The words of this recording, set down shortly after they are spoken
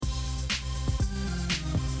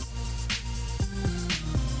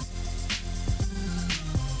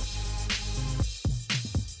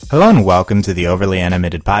Hello and welcome to the Overly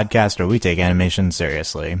Animated Podcast, where we take animation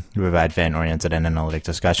seriously. We provide fan-oriented and analytic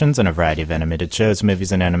discussions on a variety of animated shows,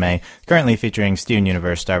 movies, and anime, currently featuring Steven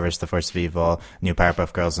Universe, Star Wars: The Force of Evil, New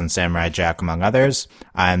Powerpuff Girls, and Samurai Jack, among others.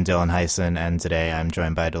 I'm Dylan Heisen, and today I'm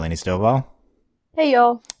joined by Delaney Stovall. Hey,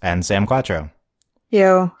 y'all. And Sam Quattro.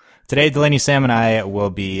 Yo. Today, Delaney, Sam, and I will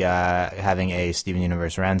be having a Steven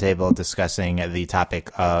Universe roundtable discussing the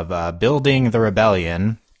topic of building the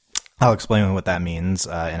rebellion. I'll explain what that means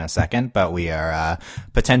in a second, but we are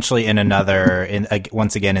potentially in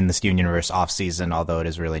once again in the Steven Universe off-season, although it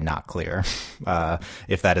is really not clear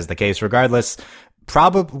if that is the case. Regardless,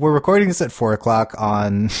 we're recording this at 4 o'clock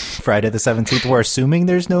on Friday the 17th. We're assuming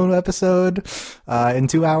there's no episode in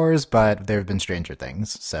 2 hours, but there have been stranger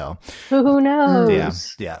things, so. Who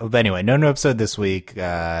knows? Yeah. But anyway, no episode this week,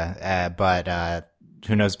 but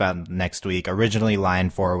who knows about next week. Originally, Line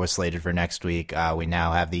 4 was slated for next week. We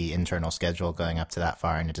now have the internal schedule going up to that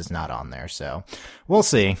far, and it is not on there. So we'll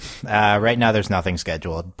see. Right now, there's nothing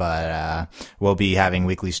scheduled, but we'll be having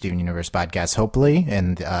weekly Steven Universe podcasts, hopefully,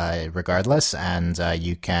 and regardless. And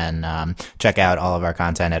you can check out all of our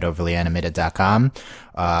content at overlyanimated.com.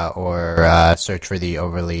 Or search for the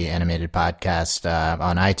Overly Animated Podcast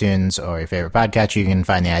on iTunes or your favorite podcast. You can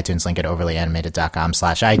find the iTunes link at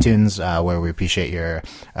overlyanimated.com/iTunes, where we appreciate your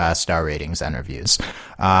star ratings and reviews.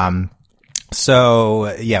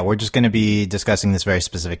 So, yeah, we're just going to be discussing this very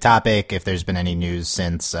specific topic. If there's been any news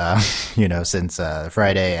since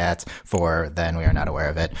Friday at 4, then we are not aware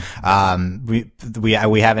of it.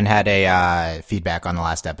 We haven't had a feedback on the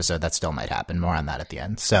last episode. That still might happen. More on that at the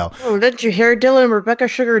end. So, didn't you hear, Dylan? Rebecca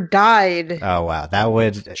Sugar died. Oh, wow. That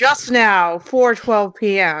would... Just now, 4:12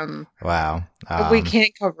 p.m. Wow. But we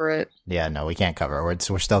can't cover it. Yeah, no, we can't cover it.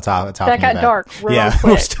 We're still talking that got about... dark real quick.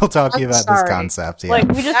 We're still talking about this concept. Yeah. Like,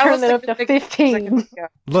 we just turned it up to 15.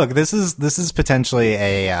 Look, this is potentially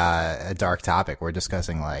a dark topic. We're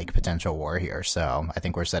discussing, like, potential war here, so I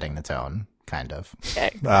think we're setting the tone. Kind of.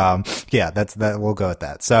 Okay. Yeah, we'll go with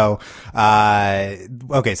that. So,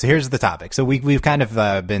 okay, so here's the topic. So we've kind of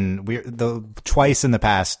twice in the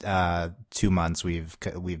past 2 months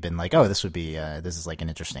we've been like, oh, this is like an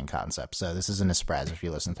interesting concept. So this isn't a surprise if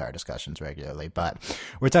you listen to our discussions regularly, but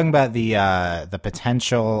we're talking about the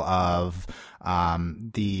potential of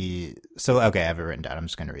okay, I have it written down. I'm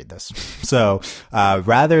just going to read this. So,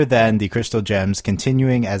 rather than the Crystal Gems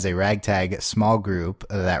continuing as a ragtag small group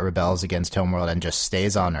that rebels against Homeworld and just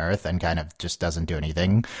stays on Earth and kind of just doesn't do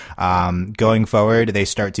anything, going forward, they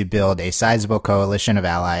start to build a sizable coalition of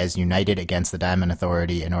allies united against the Diamond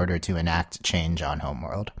Authority in order to enact change on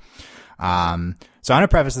Homeworld. So I want to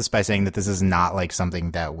preface this by saying that this is not like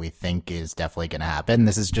something that we think is definitely going to happen.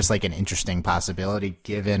 This is just like an interesting possibility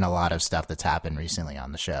given a lot of stuff that's happened recently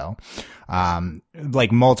on the show.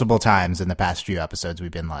 Like multiple times in the past few episodes,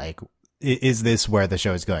 we've been like, is this where the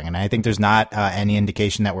show is going? And I think there's not any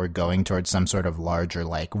indication that we're going towards some sort of larger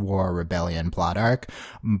like war rebellion plot arc,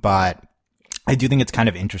 but I do think it's kind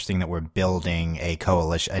of interesting that we're building a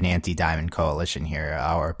coalition, an anti-Diamond coalition here,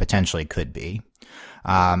 or potentially could be.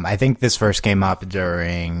 I think this first came up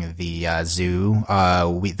during the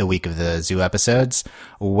the week of the zoo episodes,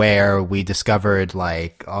 where we discovered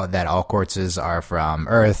like that all quartzes are from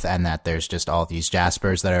Earth, and that there's just all these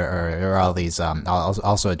jaspers that are all these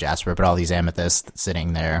also a jasper, but all these amethysts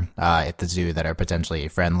sitting there at the zoo that are potentially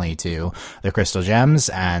friendly to the crystal gems,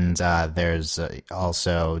 and there's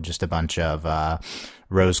also just a bunch of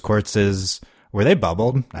rose quartzes. Were they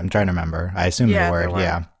bubbled? I'm trying to remember. I assume they were.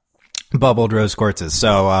 Yeah. Bubbled rose quartzes.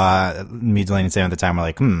 So, me, Delaney, and Sam at the time were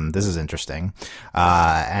like, this is interesting.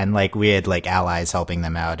 And like, we had like allies helping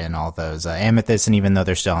them out in all those, amethysts. And even though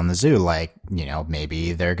they're still in the zoo, like, you know,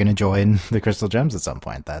 maybe they're going to join the crystal gems at some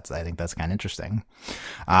point. I think that's kind of interesting.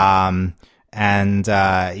 Yeah,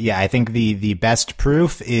 I think the best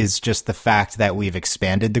proof is just the fact that we've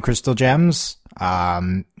expanded the crystal gems.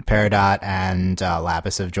 Peridot and,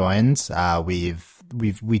 Lapis have joined.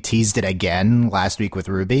 We teased it again last week with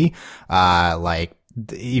Ruby.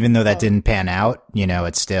 Even though that didn't pan out, you know,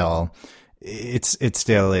 it still is,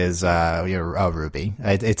 Ruby.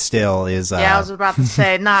 It still is, I was about to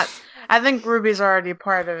say, I think Ruby's already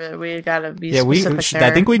part of it. We gotta be specific there.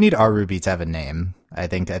 I think we need our Ruby to have a name. I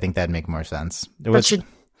think that'd make more sense. I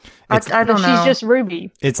don't know. She's just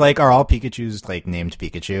Ruby. It's like, are all Pikachus like named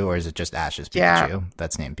Pikachu, or is it just Ash's Pikachu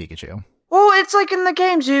that's named Pikachu? Well, it's like in the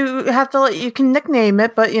games, you can nickname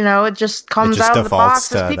it, but you know, it just comes out of the box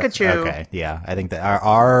as Pikachu. Okay, yeah, I think that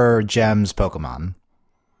our gems Pokemon.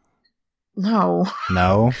 No,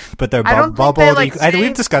 but they're bubbled.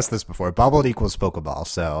 We've discussed this before. Bubbled equals Pokeball,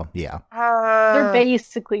 so yeah. They're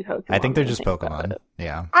basically Pokemon. I think they're just Pokemon.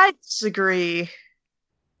 Yeah, I disagree.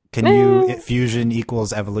 Can you fusion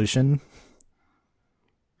equals evolution?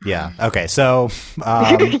 Yeah. Okay. So,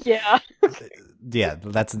 yeah. Yeah,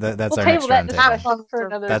 that's our next round table. For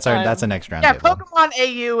another that's time. That's a next round. Yeah, table. Pokemon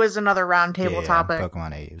AU is another round table topic.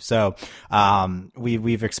 Pokemon AU. So,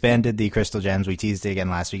 we've expanded the Crystal Gems. We teased it again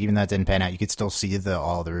last week. Even though it didn't pan out, you could still see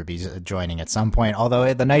all the rubies joining at some point.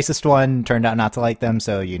 Although the nicest one turned out not to like them,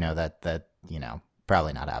 so that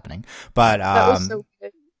probably not happening. But that was so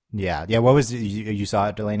good. Yeah. What was you saw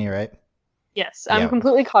it, Delaney, right? Yes, I'm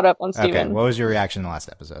completely caught up on Steven. Okay, what was your reaction in the last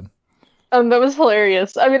episode? That was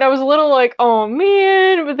hilarious. I mean, I was a little like, oh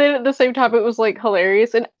man, but then at the same time, it was like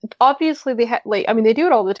hilarious. And obviously, they they do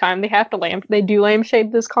it all the time. They have to they do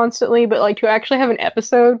lampshade this constantly, but like to actually have an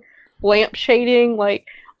episode lampshading like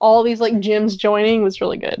all these like gyms joining was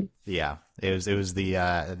really good. Yeah, it was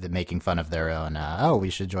the making fun of their own. We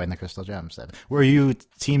should join the Crystal Gems. Were you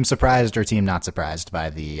team surprised or team not surprised by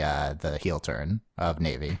the heel turn of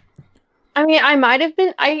Navy? I mean, I might have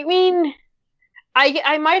been. I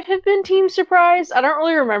might have been team surprised. I don't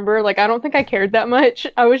really remember. Like, I don't think I cared that much.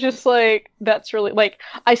 I was just like, that's really like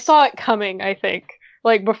I saw it coming. I think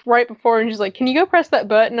like right before, and she's like, "Can you go press that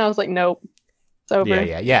button?" I was like, "Nope." Over.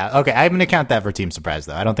 Yeah. Okay, I'm gonna count that for team surprise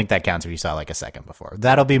though. I don't think that counts if you saw like a second before.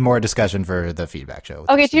 That'll be more discussion for the feedback show.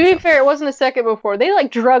 Okay, to be fair, it wasn't a second before. They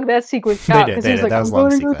like drug that sequence out because he was like, "I'm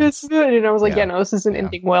going to go this good," and I was like, "Yeah, no, this isn't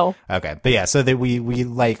ending well." Okay, but yeah, so that we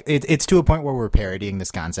like it's to a point where we're parodying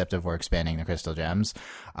this concept of we're expanding the Crystal Gems.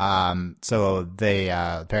 So they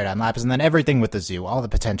Peridot and Lapis, and then everything with the zoo, all the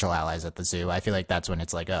potential allies at the zoo. I feel like that's when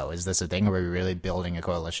it's like, oh, is this a thing? Are we really building a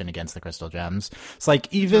coalition against the Crystal Gems? It's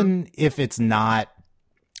like even if it's not.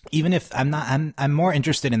 Even if I'm more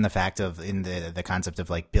interested in the fact of in the concept of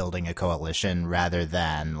like building a coalition rather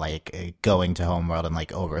than like going to Homeworld and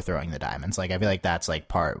like overthrowing the diamonds. Like I feel like that's like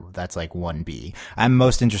 1B. I'm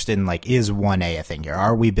most interested in like, is 1A a thing here?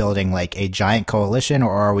 Are we building like a giant coalition,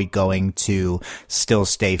 or are we going to still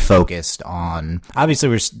stay focused on, obviously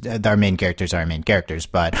our main characters are our main characters,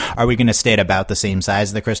 but are we going to stay at about the same size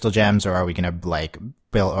of the Crystal Gems, or are we going to like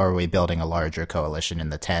are we building a larger coalition in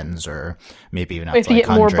the tens, or maybe even up to like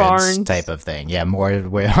hundreds type of thing? Yeah, more. Do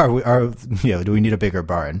we need a bigger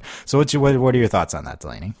barn? So what are your thoughts on that,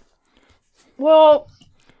 Delaney? Well,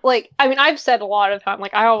 like, I mean, I've said a lot of time,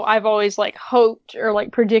 like I've always like hoped or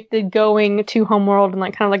like predicted going to Homeworld and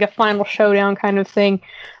like kind of like a final showdown kind of thing,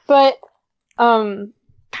 but kind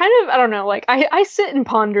of, I don't know, like, I sit and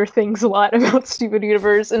ponder things a lot about Steven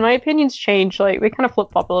Universe, and my opinions change, like, they kind of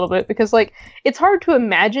flip-flop a little bit, because, like, it's hard to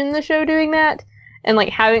imagine the show doing that, and, like,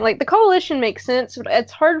 having, like, the coalition makes sense, but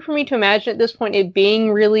it's hard for me to imagine at this point it being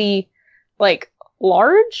really, like,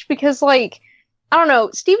 large, because, like, I don't know,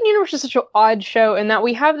 Steven Universe is such an odd show, in that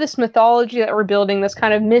we have this mythology that we're building, this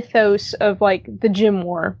kind of mythos of, like, the Gym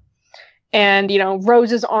War, and, you know,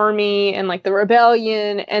 Rose's army, and, like, the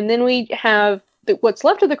rebellion, and then we have what's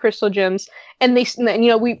left of the Crystal Gems, and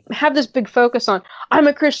we have this big focus on, I'm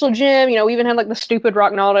a Crystal Gem, we even had like the stupid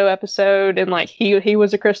Rocknaldo episode, and like he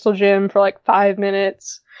was a Crystal Gem for like 5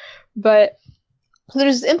 minutes, but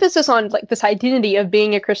there's emphasis on like this identity of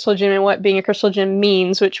being a Crystal Gem and what being a Crystal Gem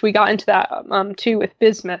means, which we got into that too with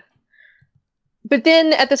Bismuth. But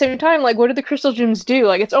then at the same time, like, what do the Crystal Gems do?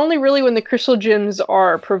 Like, it's only really when the Crystal Gems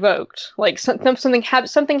are provoked. Like, something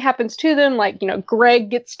happens to them, like, Greg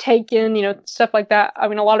gets taken, stuff like that. I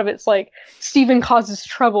mean, a lot of it's like Steven causes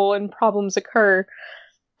trouble and problems occur.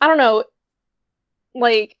 I don't know.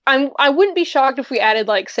 Like, I wouldn't be shocked if we added,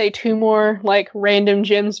 like, say, 2 more, like, random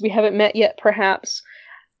gems we haven't met yet, perhaps.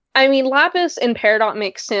 I mean, Lapis and Peridot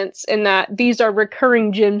make sense in that these are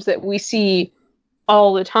recurring gems that we see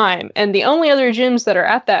all the time, and the only other gems that are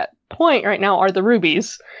at that point right now are the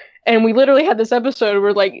rubies. And we literally had this episode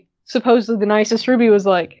where, like, supposedly the nicest ruby was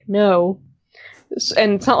like, no.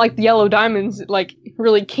 And it's not like the yellow diamond's like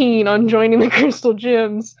really keen on joining the Crystal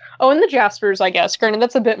Gems. Oh, and the Jaspers, I guess. Granted,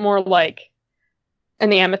 that's a bit more like,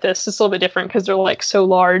 and the Amethyst is a little bit different because they're like so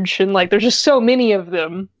large, and like there's just so many of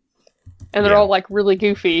them, and they're all like really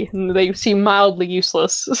goofy, and they seem mildly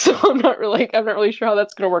useless. So I'm not really sure how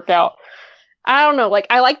that's gonna work out. I don't know, like,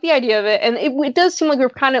 I like the idea of it, and it does seem like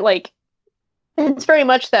we're kind of, like, it's very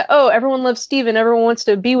much that, oh, everyone loves Steven, everyone wants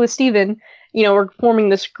to be with Steven, we're forming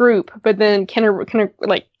this group, but then can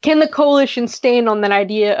the coalition stand on that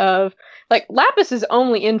idea of, like, Lapis is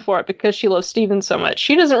only in for it because she loves Steven so much.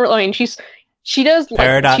 She doesn't really, I mean, she does, like,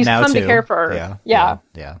 Peridot she's now come too. To care for Earth. Yeah.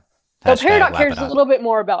 But Peridot cares a little bit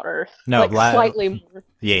more about Earth. No, like, slightly more.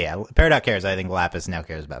 Yeah. Peridot cares. I think Lapis now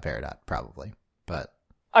cares about Peridot, probably, but...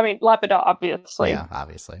 I mean, Lapidot, obviously. Yeah,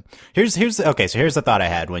 obviously. Here's the thought I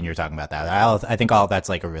had when you were talking about that. I think all of that's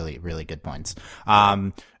like a really, really good points.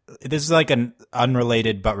 this is like an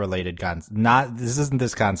unrelated but related concept. This isn't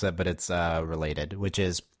this concept, but it's related, which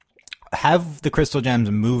is, have the crystal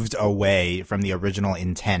gems moved away from the original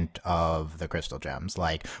intent of the crystal gems?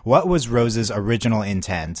 Like, what was Rose's original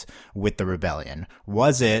intent with the rebellion?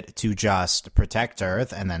 Was it to just protect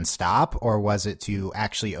Earth and then stop, or was it to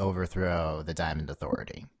actually overthrow the Diamond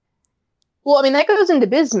Authority? Well, I mean, that goes into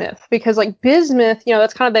Bismuth, because, like, Bismuth,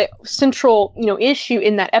 that's kind of the central, issue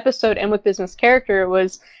in that episode, and with Bismuth's character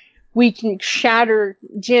was, we can shatter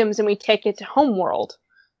gems and we take it to Homeworld.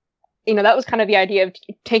 That was kind of the idea of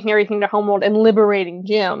taking everything to Homeworld and liberating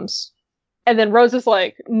gems. And then Rose is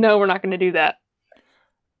like, no, we're not going to do that.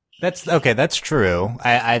 That's okay. That's true.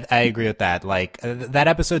 I agree with that. Like, that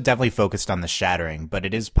episode definitely focused on the shattering, but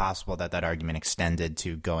it is possible that argument extended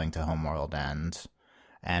to going to Homeworld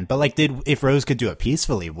but like, if Rose could do it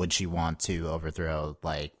peacefully, would she want to overthrow,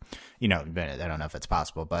 like, I don't know if it's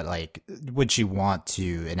possible, but like, would she want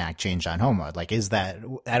to enact change on Homeworld? Like, is that,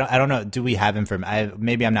 I don't know. Do we have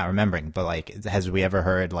maybe I'm not remembering, but like, has we ever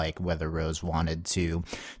heard like whether Rose wanted to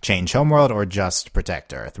change Homeworld or just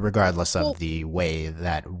protect Earth, regardless of the way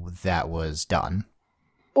that was done?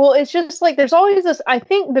 Well, it's just like, there's always this, I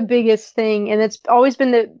think the biggest thing, and it's always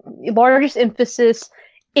been the largest emphasis,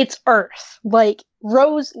 it's Earth. Like,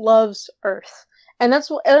 Rose loves Earth. And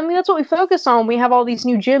that's what we focus on. We have all these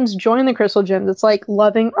new gems join the crystal gems. It's like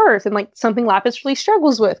loving Earth, and like something Lapis really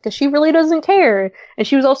struggles with, because she really doesn't care. And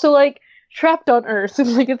she was also like trapped on Earth,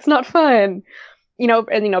 and like, it's not fun.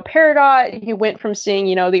 Peridot, he went from seeing,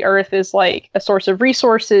 the Earth is like a source of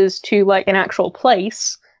resources to like an actual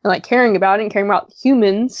place, and like caring about it and caring about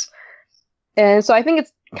humans. And so I think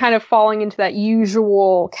it's kind of falling into that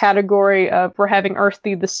usual category of, we're having Earth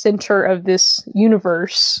be the center of this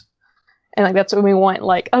universe. And like, that's what we want,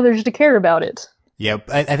 like, others to care about it. Yep.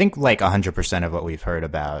 I think like 100% of what we've heard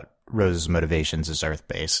about Rose's motivations is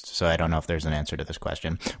Earth-based. So I don't know if there's an answer to this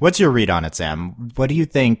question. What's your read on it, Sam? What do you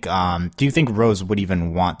think? Do you think Rose would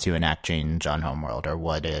even want to enact change on Homeworld,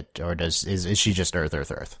 is she just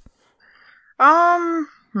Earth? I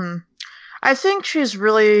think she's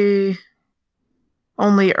really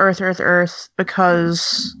only Earth,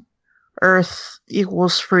 because Earth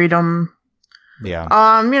equals freedom. Yeah.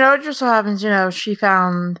 It just so happens, she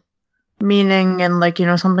found meaning and, like,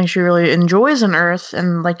 something she really enjoys on Earth,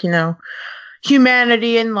 and, like,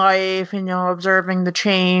 humanity and life, and, observing the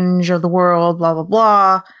change of the world, blah, blah,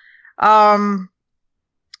 blah.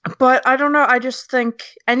 But I don't know, I just think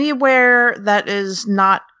anywhere that is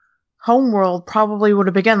not Homeworld probably would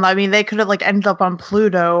have begun. I mean, they could have, like, ended up on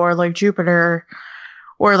Pluto or, like, Jupiter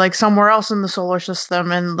or, like, somewhere else in the solar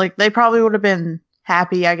system, and, like, they probably would have been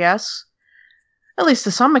happy, I guess. At least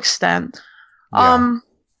to some extent. Yeah.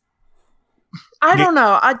 I don't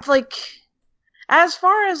know. I'd like, as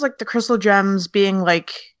far as like the crystal gems being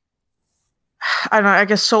like, I don't know, I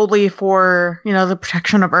guess solely for, the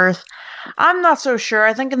protection of Earth, I'm not so sure.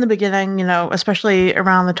 I think in the beginning, especially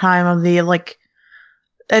around the time of the like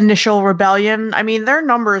initial rebellion, I mean, their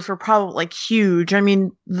numbers were probably like huge. I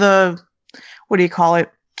mean, what do you call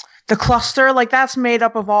it? The cluster, like, that's made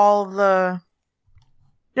up of all of the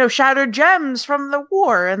shattered gems from the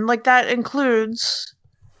war, and like that includes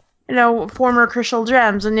former crystal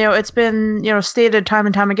gems, and it's been stated time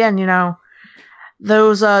and time again,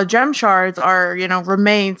 those gem shards are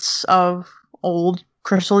remains of old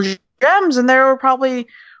crystal gems, and there were probably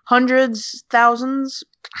hundreds, thousands,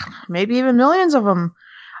 maybe even millions of them,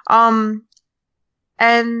 and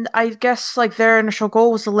I guess like their initial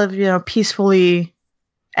goal was to live peacefully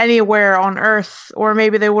anywhere on Earth, or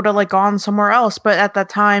maybe they would have like gone somewhere else, but at that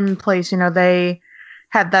time and place, they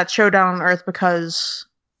had that showdown on Earth because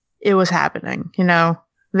it was happening.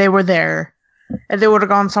 They were there. If they would have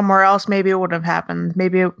gone somewhere else, maybe it wouldn't have happened.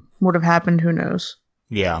 Maybe it would have happened. Who knows?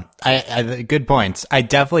 Yeah, I good points. I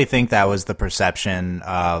definitely think that was the perception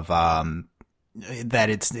of that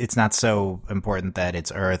it's not so important that it's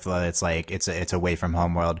Earth. It's like it's away from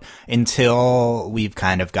Homeworld, until we've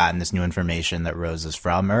kind of gotten this new information that Rose is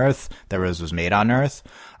from Earth, that Rose was made on Earth.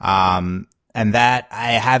 And that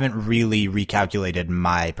I haven't really recalculated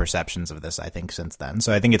my perceptions of this, I think, since then.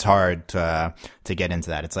 So I think it's hard to get into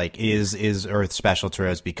that. It's like, is Earth special to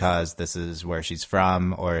Rose because this is where she's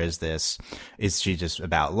from, or is she just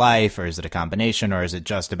about life, or is it a combination, or is it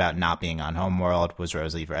just about not being on Homeworld? Was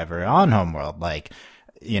Rose ever on Homeworld? Like,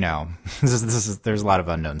 there's a lot of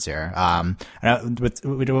unknowns here.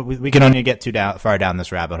 We can only get far down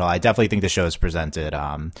this rabbit hole. I definitely think the show has presented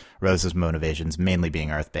Rose's motivations mainly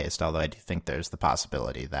being Earth-based, although I do think there's the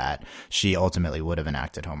possibility that she ultimately would have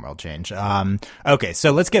enacted Homeworld change. Okay,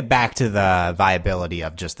 so let's get back to the viability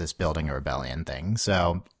of just this building a rebellion thing.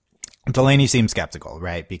 So Delaney seems skeptical,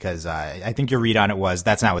 right? Because I think your read on it was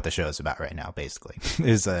that's not what the show is about right now. Basically,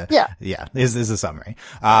 is a summary.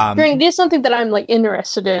 It is something that I'm like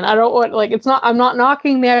interested in. I don't want like it's not. I'm not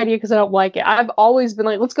knocking the idea because I don't like it. I've always been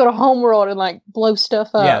like, let's go to Homeworld and like blow stuff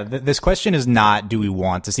up. Yeah, this question is not do we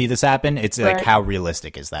want to see this happen? It's like how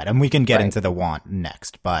realistic is that? And we can get into the want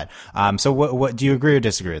next. But so what do you agree or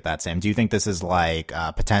disagree with that, Sam? Do you think this is like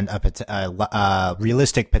a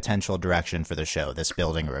realistic potential direction for the show? This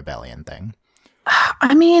building a rebellion thing?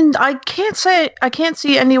 I mean, I can't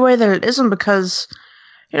see any way that it isn't, because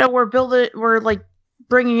we're like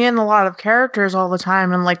bringing in a lot of characters all the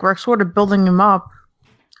time, and like we're sort of building them up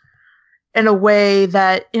in a way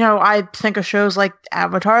that I think of shows like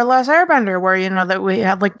Avatar: The Last Airbender, where that we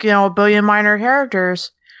had like a billion minor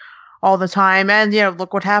characters all the time, and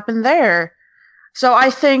look what happened there. So I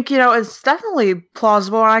think it's definitely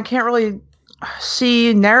plausible, and I can't really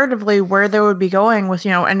see narratively where they would be going with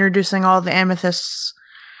introducing all the amethysts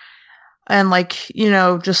and like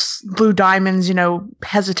just blue diamonds,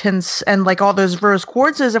 hesitance, and like all those rose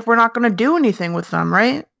quartzes if we're not going to do anything with them,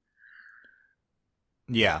 right?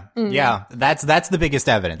 Yeah. Yeah, that's the biggest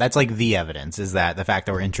evidence. That's like the evidence, is that the fact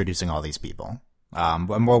that we're introducing all these people.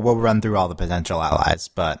 And we'll run through all the potential allies,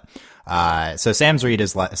 but so Sam's read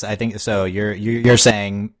is less, I think. So you're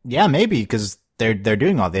saying maybe because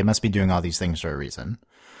they must be doing all these things for a reason.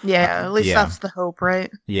 Yeah, at least that's the hope, right?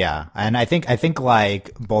 Yeah, and I think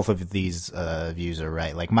like both of these views are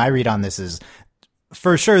right. Like my read on this is,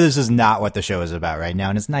 for sure, this is not what the show is about right now,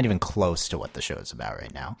 and it's not even close to what the show is about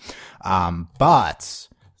right now. But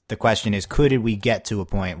the question is, could we get to a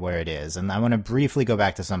point where it is? And I want to briefly go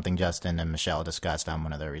back to something Justin and Michelle discussed on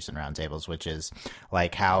one of their recent roundtables, which is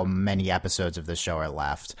like how many episodes of the show are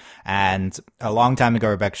left. And a long time ago,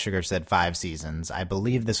 Rebecca Sugar said 5 seasons. I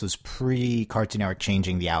believe this was pre-Cartoon Network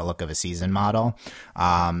changing the outlook of a season model.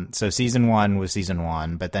 So season 1 was season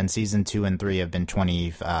 1, but then season 2 and 3 have been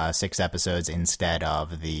 26 episodes instead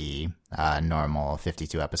of the normal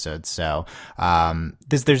 52 episodes. So I'm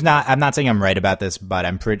not saying I'm right about this, but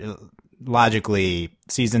I'm pretty logically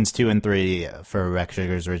seasons 2 and 3 for Rebecca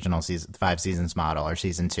Sugar's original 5 seasons model are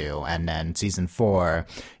season 2, and then season 4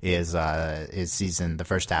 is the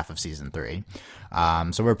first half of season 3.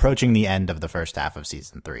 So we're approaching the end of the first half of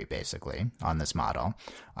season 3 basically on this model.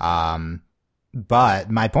 But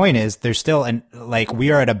my point is, there's still we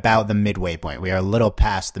are at about the midway point. We are a little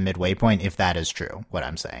past the midway point, if that is true, what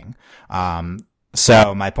I'm saying.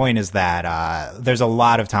 So my point is that there's a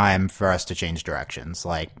lot of time for us to change directions.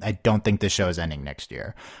 Like, I don't think this show is ending next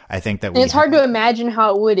year. I think that it's hard to imagine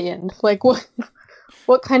how it would end. Like,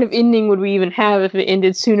 what kind of ending would we even have if it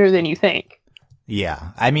ended sooner than you think? Yeah,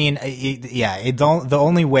 I mean, the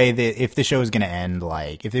only way that if the show is going to end,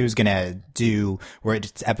 like if it was going to do where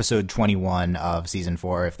it's episode 21 of season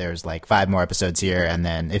 4, if there's like 5 more episodes here, and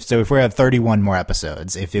then if we have 31 more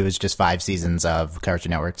episodes, if it was just 5 seasons of Cartoon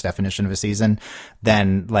Network's definition of a season,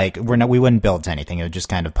 then like we wouldn't build to anything. It would just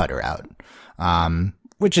kind of putter out.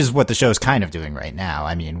 Which is what the show is kind of doing right now.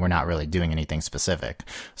 I mean, we're not really doing anything specific.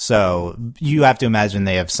 So you have to imagine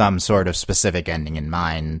they have some sort of specific ending in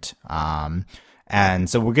mind. And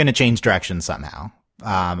so we're going to change directions somehow.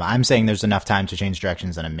 I'm saying there's enough time to change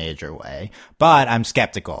directions in a major way, but I'm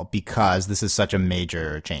skeptical because this is such a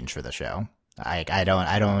major change for the show. I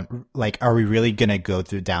don't like, are we really going to go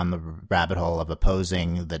down the rabbit hole of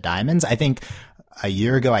opposing the diamonds? I think a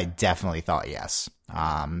year ago, I definitely thought yes.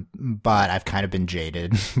 But I've kind of been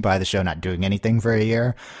jaded by the show not doing anything for a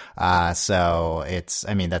year. So that's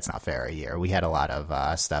not fair, a year. We had a lot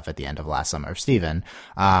of, stuff at the end of last summer of Steven.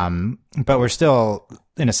 But we're still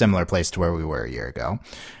in a similar place to where we were a year ago.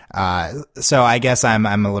 So I guess I'm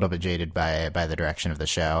a little bit jaded by the direction of the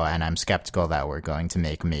show, and I'm skeptical that we're going to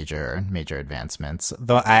make major advancements.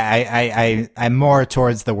 Though I'm more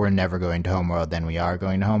towards the we're never going to Homeworld than we are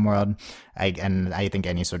going to Homeworld. I think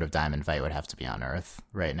any sort of diamond fight would have to be on Earth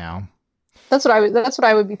right now. That's what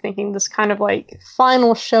I would be thinking. This kind of like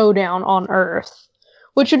final showdown on Earth,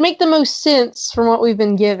 which would make the most sense from what we've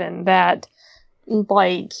been given. That,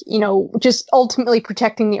 like, just ultimately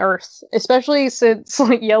protecting the Earth, especially since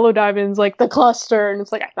like Yellow Diamond's like the cluster, and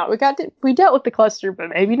it's like I thought we dealt with the cluster, but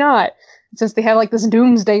maybe not. Since they have like this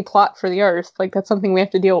doomsday plot for the Earth, like that's something we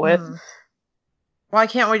have to deal with. Why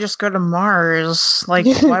can't we just go to Mars? Like,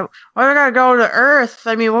 why we gotta go to Earth?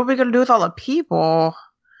 I mean, what are we gonna do with all the people?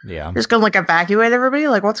 Yeah, just gonna like evacuate everybody?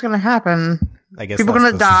 Like, what's gonna happen? I guess people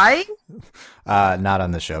gonna die? Not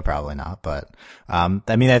on the show, probably not. But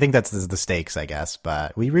I mean, I think that's the stakes, I guess.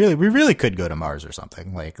 But we really could go to Mars or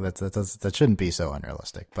something. Like that shouldn't be so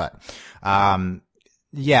unrealistic. But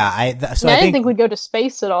Yeah, I didn't think we'd go to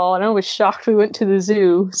space at all, and I was shocked we went to the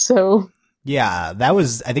zoo. So yeah,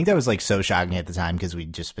 I think that was like so shocking at the time because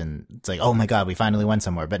we'd just been, it's like, oh my God, we finally went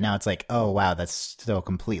somewhere. But now it's like, oh wow, that's still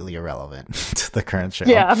completely irrelevant to the current show.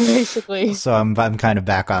 yeah, basically. So I'm kind of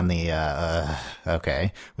back on the,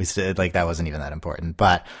 okay, we still, like, that wasn't even that important.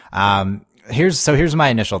 But, here's my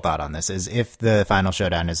initial thought on this is if the final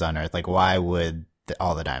showdown is on Earth, like, why would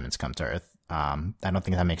all the diamonds come to Earth? I don't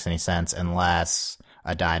think that makes any sense unless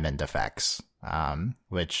a diamond defects.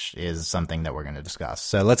 Which is something that we're going to discuss.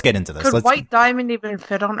 So let's get into this. Could White Diamond even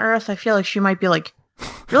fit on Earth? I feel like she might be like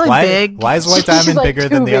really big. Why is White Diamond like bigger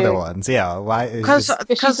than the big. other ones? Yeah, why? Because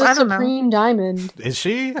She's a I don't know. supreme diamond. Is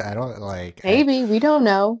she? I don't like. Maybe we don't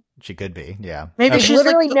know. She could be. Yeah. Maybe Okay. she's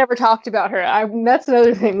Literally like never talked about her. That's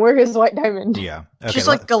another thing. Where is White Diamond? Yeah. Okay, she's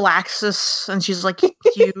like Galaxus, and she's like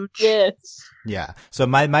huge. Yes. Yeah. So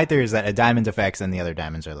my theory is that a diamond defects and the other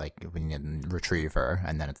diamonds are like we need to retrieve her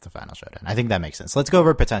and then it's the final showdown. I think that makes sense. Let's go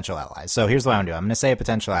over potential allies. So here's what I'm gonna do. I'm gonna say a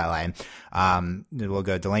potential ally. We'll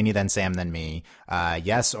go Delaney, then Sam, then me.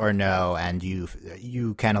 Yes or no, and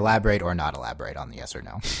you can elaborate or not elaborate on the yes or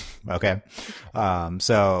no. Okay.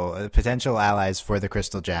 So potential allies for the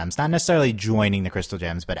Crystal Gems, not necessarily joining the Crystal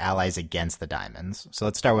Gems, but allies against the diamonds. So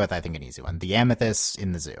let's start with I think an easy one. The amethysts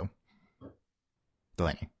in the zoo.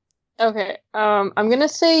 Delaney. Okay. I'm gonna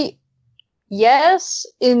say yes,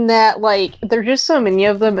 in that like there's just so many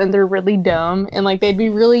of them and they're really dumb and like they'd be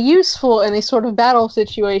really useful in a sort of battle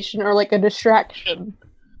situation or like a distraction.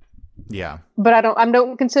 Yeah. But I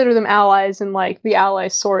don't consider them allies in like the ally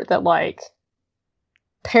sort that like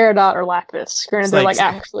Peridot or Lapis. Granted, It's they're like- like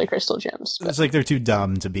actually crystal gems. But. It's like they're too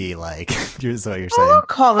dumb to be like, is what you're I saying. don't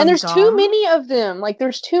call them And there's dumb. too many of them. Like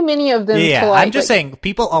there's too many of them. Yeah, to, like, I'm just saying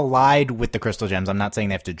people allied with the Crystal Gems. I'm not saying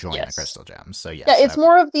they have to join Yes. the Crystal Gems. So yes. Yeah, it's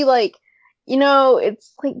more of the like, you know,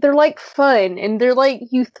 it's like they're like fun and they're like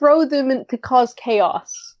you throw them in to cause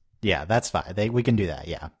chaos. Yeah, that's fine. We can do that.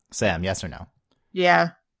 Yeah. Sam, yes or no? Yeah.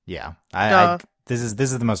 Yeah. Duh. This is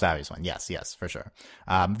the most obvious one. Yes, for sure.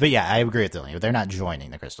 But yeah, I agree with Delaney. They're not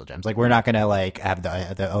joining the Crystal Gems. Like we're not gonna like have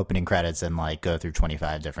the opening credits and like go through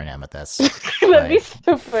 25 different amethysts. That'd be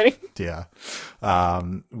so funny. Yeah.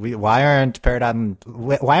 Why aren't Peridot and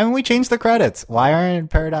why haven't we changed the credits? Why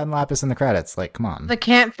aren't Peridot and Lapis in the credits? Like, come on. They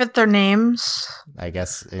can't fit their names. I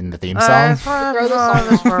guess in the theme song. Throw the song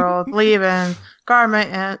This on. world, believe in Garnet,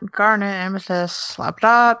 Amethyst,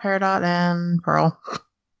 Slapdot, Peridot, and Pearl.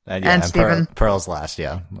 And Steven. Pearl's last.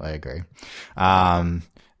 Yeah, I agree.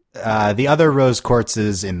 The other rose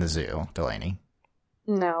quartzes in the zoo, Delaney.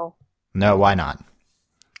 No. No, why not?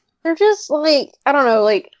 They're just like I don't know,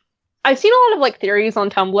 like I've seen a lot of like theories on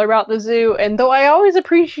Tumblr about the zoo, and though I always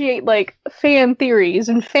appreciate like fan theories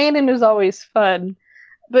and fandom is always fun,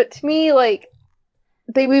 but to me like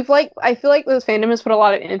I feel like this fandom has put a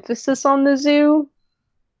lot of emphasis on the zoo.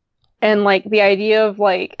 And like the idea of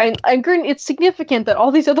like I agree it's significant that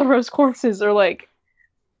all these other rose quartzes are like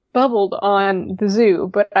bubbled on the zoo,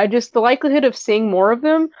 but I just the likelihood of seeing more of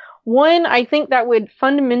them, one, I think that would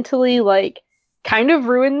fundamentally like kind of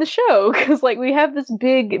ruin the show because like we have this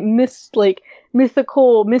big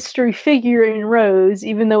mythical mystery figure in Rose,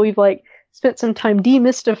 even though we've like spent some time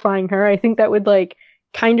demystifying her. I think that would like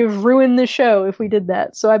kind of ruin the show if we did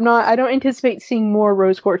that. So I don't anticipate seeing more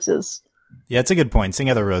rose quartzes. Yeah, it's a good point. Seeing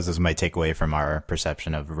other roses might take away from our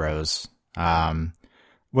perception of Rose.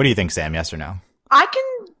 What do you think, Sam? Yes or no? I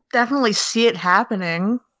can definitely see it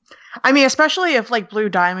happening. I mean, especially if like Blue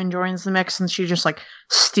Diamond joins the mix and she just like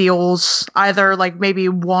steals either like maybe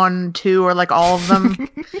 1, 2, or like all of them,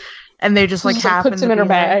 and they just like Just, happen puts to them in be her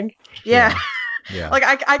there. bag. Yeah. Yeah. Like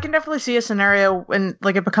I can definitely see a scenario when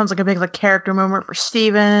like it becomes like a big like character moment for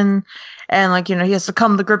Steven, and like, you know, he has to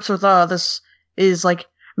come to grips with this is like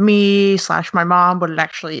me / my mom, but it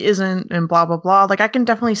actually isn't, and blah blah blah. Like I can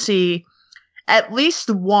definitely see at least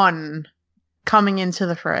one coming into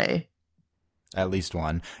the fray. At least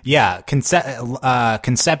one. Yeah,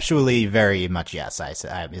 conceptually, very much yes,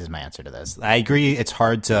 is my answer to this. I agree, it's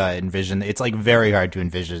hard to envision. It's, like, very hard to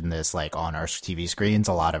envision this, like, on our TV screens,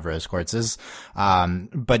 a lot of rose quartzes.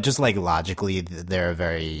 But just, like, logically, they're a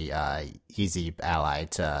very easy ally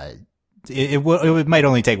to... It might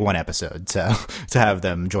only take one episode to have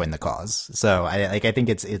them join the cause. So I think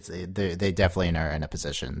they definitely are in a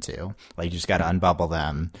position to, like, you just got to unbubble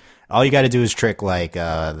them. All you got to do is trick like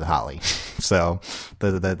the Holly. So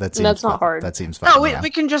that seems that's not fun. hard. That seems fun. Oh, yeah. we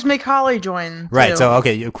can just make Holly join. Right. too. So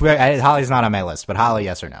okay, Holly's not on my list, but Holly,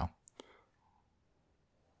 yes or no?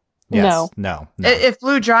 Yes. No. If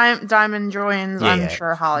Blue Diamond joins, I'm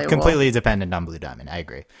sure Holly will. Completely dependent on Blue Diamond. I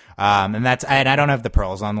agree. And I don't have the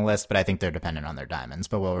pearls on the list, but I think they're dependent on their diamonds.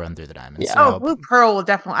 But we'll run through the diamonds. Yeah. So, Blue Pearl will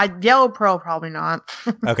definitely. Yellow Pearl probably not.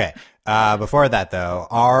 Okay. Before that, though,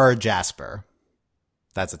 our Jasper.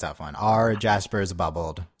 That's a tough one. Our Jasper is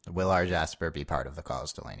bubbled. Will our Jasper be part of the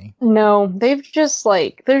cause, Delaney? No, they've just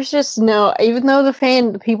there's just no. Even though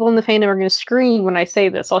the people in the fandom are going to scream when I say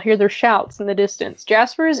this, I'll hear their shouts in the distance.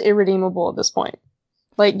 Jasper is irredeemable at this point.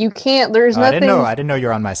 Like, you can't. There's nothing. I didn't know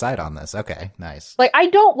you're on my side on this. Okay, nice. Like, I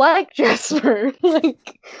don't like Jasper.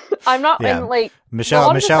 Like, I'm not. Yeah. And, like,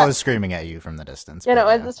 Michelle is screaming at you from the distance. You know,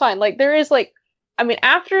 it's fine. Like, there is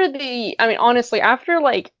honestly, after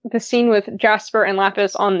like the scene with Jasper and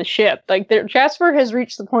Lapis on the ship, like Jasper has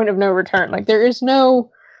reached the point of no return. Like, there is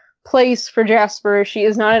no place for Jasper. She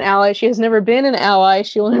is not an ally. She has never been an ally.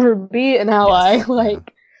 She will never be an ally. Yes.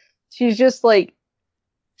 Like, she's just like,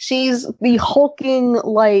 she's the hulking,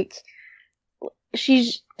 like,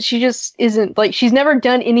 she just isn't, like, she's never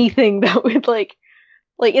done anything that would like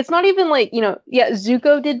it's not even like, you know, yeah,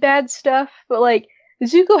 Zuko did bad stuff, but like,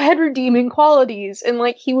 Zuko had redeeming qualities, and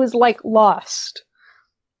like, he was like lost.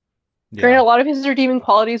 Yeah. Granted, a lot of his redeeming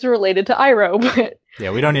qualities are related to Iroh, but yeah,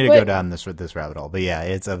 we don't need to go down this rabbit hole. But yeah,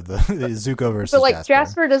 it's of the Zuko versus. But like,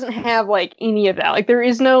 Jasper doesn't have like any of that. Like, there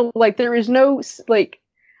is no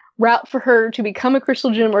route for her to become a crystal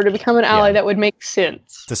gem or to become an ally that would make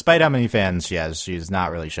sense. Despite how many fans she has, she's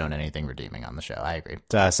not really shown anything redeeming on the show. I agree.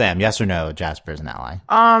 Sam, yes or no? Jasper is an ally.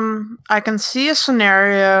 I can see a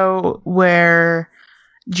scenario where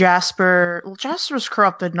Jasper's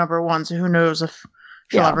corrupted, number one, so who knows if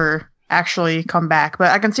she'll ever actually come back.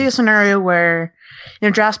 But I can see a scenario where, you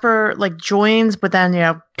know, Jasper like joins, but then, you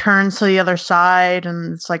know, turns to the other side,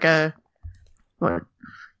 and it's like a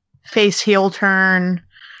face heel turn.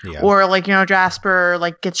 Yeah. Or like, you know, Jasper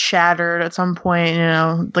like gets shattered at some point, you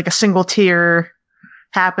know, like a single tear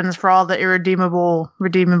happens for all the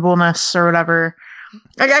redeemableness or whatever.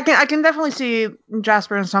 I can definitely see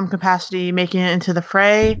Jasper in some capacity making it into the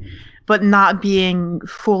fray, but not being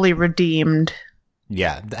fully redeemed.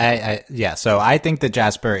 Yeah, so I think that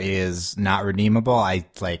Jasper is not redeemable.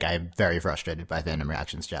 I'm very frustrated by fandom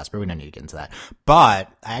reactions to Jasper. We don't need to get into that. But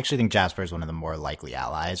I actually think Jasper is one of the more likely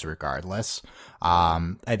allies regardless.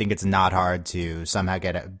 I think it's not hard to somehow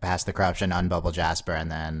get past the corruption, unbubble Jasper, and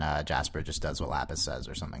then Jasper just does what Lapis says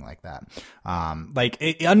or something like that.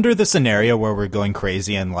 Under the scenario where we're going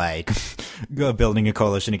crazy and like building a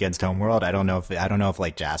coalition against Homeworld, I don't know if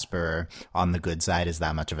like Jasper on the good side is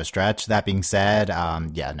that much of a stretch. That being said,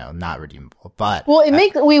 no, not redeemable. But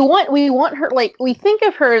we want her, like, we think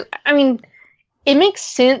of her. I mean, it makes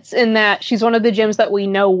sense in that she's one of the gems that we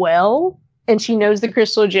know well, and she knows the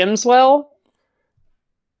crystal gems well.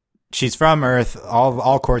 She's from Earth.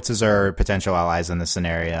 All Quartzes are potential allies in this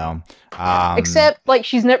scenario. Except, like,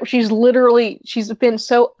 she's been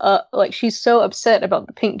so she's so upset about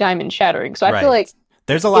the pink diamond shattering. So I feel like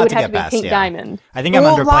there's a lot to get past. Pink diamond. I think I'm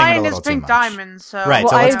underplaying it a little too pink much. Diamond, so right.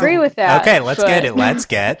 Well, so I agree with that. Okay, let's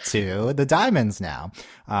get to the diamonds now.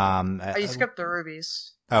 You skipped the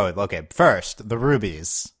rubies. Oh, okay. First, the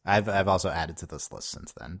rubies. I've also added to this list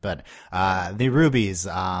since then, but the rubies.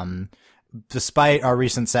 Despite our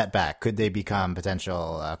recent setback, could they become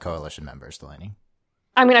potential coalition members, Delaney?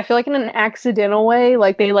 I mean, I feel like in an accidental way,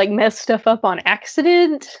 like they like mess stuff up on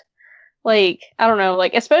accident. Like, I don't know,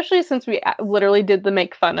 like, especially since we literally did the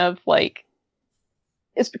make fun of, like,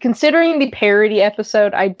 considering the parody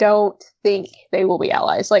episode, I don't think they will be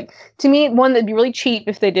allies. Like, to me, one, that'd be really cheap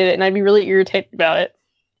if they did it, and I'd be really irritated about it.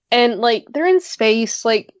 And, like, they're in space,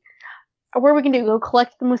 like, what are we gonna do? Go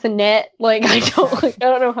collect them with a net? Like, I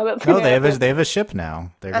don't know how that's gonna happen. They have a ship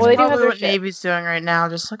now. That's probably what Navy's doing right now,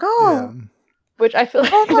 just like, Which I feel like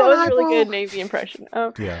that was a really good Navy impression.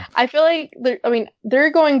 I feel like they're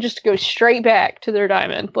going just to go straight back to their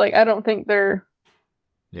diamond. Like, I don't think they're.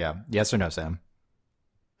 Yeah. Yes or no, Sam?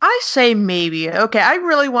 I say maybe. Okay, I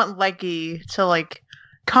really want Leggy to like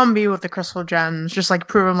come be with the crystal gems, just like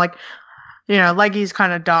prove him like, you know, Leggy's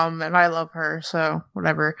kind of dumb and I love her, so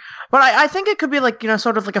whatever. But I think it could be like, you know,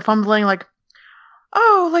 sort of like a fumbling, like,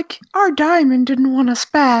 oh, like, our diamond didn't want us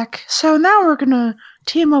back, so now we're gonna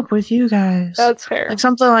team up with you guys. That's fair. Like,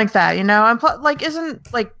 something like that, you know? And, like,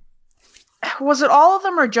 isn't, like, was it all of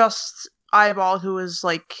them or just Eyeball who was,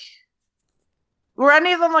 like, were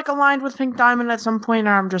any of them, like, aligned with Pink Diamond at some point,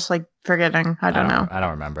 or I'm just, like, forgetting? I don't know. I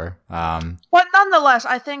don't remember. But nonetheless,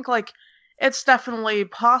 I think, like, it's definitely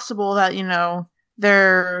possible that, you know,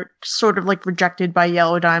 they're sort of, like, rejected by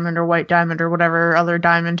Yellow Diamond or White Diamond or whatever other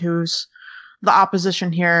diamond who's the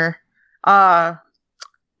opposition here. And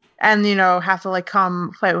and have to like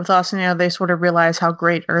come fight with us, and they sort of realize how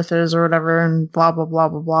great Earth is or whatever, and blah blah blah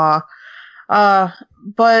blah blah.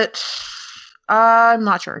 But I'm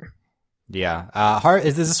not sure. Yeah.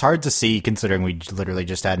 This is hard to see considering we literally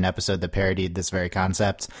just had an episode that parodied this very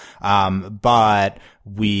concept. But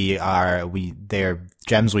they're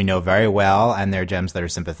gems we know very well, and they're gems that are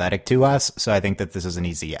sympathetic to us. So I think that this is an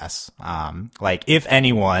easy yes. Like if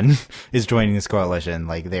anyone is joining this coalition,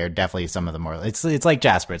 like they're definitely some of the more, it's like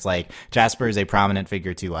Jasper. It's like Jasper is a prominent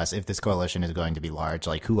figure to us. If this coalition is going to be large,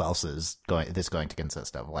 like who else is this going to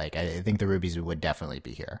consist of? Like I think the Rubies would definitely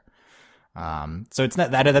be here. So it's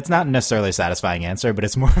not that's not necessarily a satisfying answer, but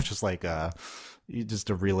it's more of just like just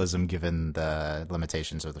a realism given the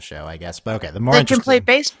limitations of the show, I guess. But okay, the more they can play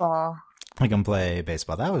baseball. We can play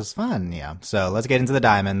baseball. That was fun, yeah. So let's get into the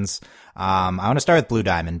diamonds. I want to start with Blue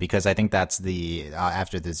Diamond because I think that's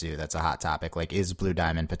after the zoo, that's a hot topic. Like, is Blue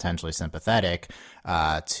Diamond potentially sympathetic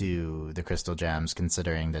to the Crystal Gems,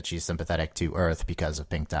 considering that she's sympathetic to Earth because of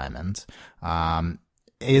Pink Diamond?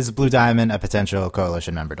 Is Blue Diamond a potential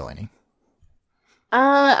coalition member, Delaney?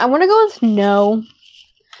 I want to go with no.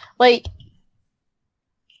 Like,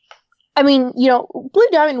 I mean, Blue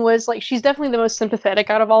Diamond was like, she's definitely the most sympathetic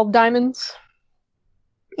out of all diamonds.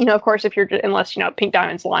 Of course, unless Pink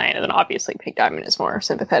Diamond's lying, and then obviously Pink Diamond is more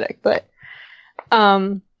sympathetic. But, I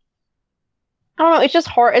don't know, it's just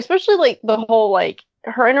hard, especially like the whole like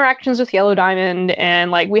her interactions with Yellow Diamond,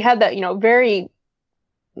 and like we had that very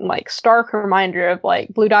like stark reminder of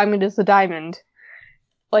like Blue Diamond is the diamond.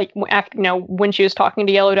 Like after when she was talking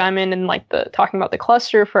to Yellow Diamond and like talking about the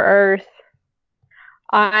cluster for Earth,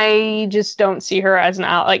 I just don't see her as an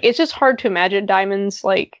ally. Like it's just hard to imagine diamonds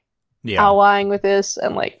like allying with this,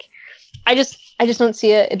 and like I just don't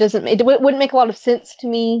see it. It wouldn't make a lot of sense to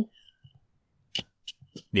me.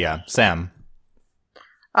 Yeah, Sam.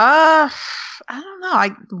 I don't know.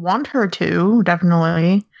 I want her to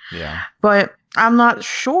definitely. Yeah, but I'm not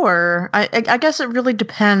sure. I guess it really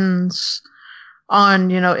depends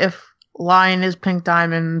on if Lion is Pink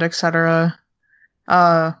Diamond, etc.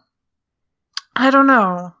 I don't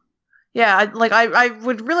know. Yeah, I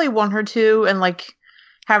would really want her to, and like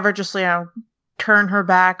have her just turn her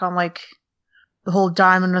back on like the whole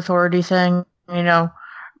Diamond Authority thing.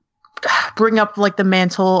 Bring up like the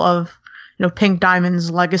mantle of Pink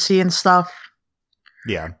Diamond's legacy and stuff.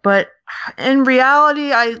 Yeah, but in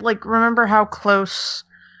reality, I like remember how close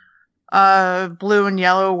Blue and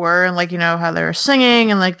Yellow were, and like how they were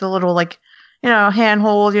singing, and like the little like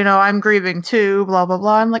handhold, I'm grieving too, blah blah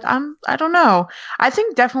blah. I'm like I don't know. I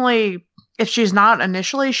think definitely if she's not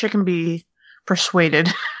initially, she can be persuaded.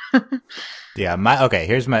 Yeah,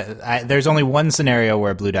 there's only one scenario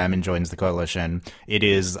where Blue Diamond joins the coalition. It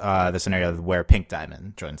is the scenario where Pink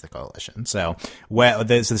Diamond joins the coalition. So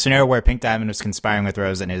the scenario where Pink Diamond was conspiring with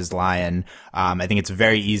Rose and his Lion, I think it's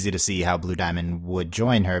very easy to see how Blue Diamond would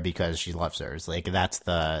join her because she loves her. Like that's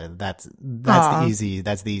the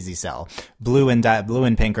easy sell. Blue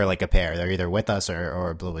and Pink are like a pair. They're either with us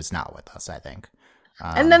or Blue is not with us, I think.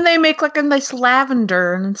 And then they make like a nice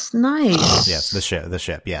lavender, and it's nice. Yes, the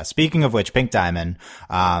ship. Yeah. Speaking of which, Pink Diamond,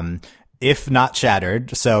 if not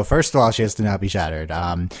shattered. So first of all, she has to not be shattered.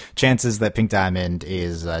 Chances that Pink Diamond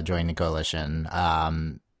is joining the coalition.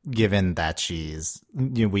 Given that she's,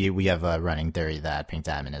 we have a running theory that Pink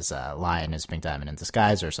Diamond is Lion is Pink Diamond in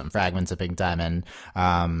disguise, or some fragments of Pink Diamond.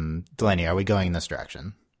 Delaney, are we going in this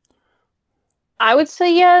direction? I would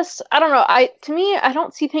say yes. I don't know. To me, I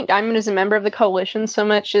don't see Pink Diamond as a member of the coalition so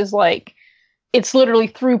much as like it's literally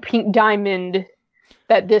through Pink Diamond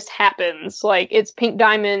that this happens. Like it's Pink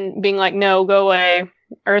Diamond being like, "No, go away.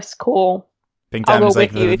 Earth's cool." Pink Diamond's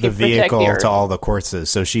like the vehicle to all the courses,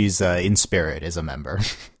 so she's in spirit is a member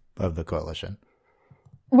of the coalition.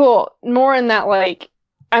 Well, more in that like,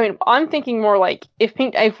 I mean, I'm thinking more like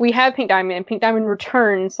if we have Pink Diamond and Pink Diamond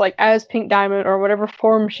returns like as Pink Diamond or whatever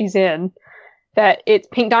form she's in. That it's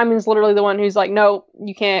Pink Diamond's literally the one who's like, no,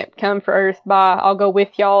 you can't come for Earth. Bye. I'll go with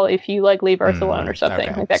y'all if you like leave Earth alone or something.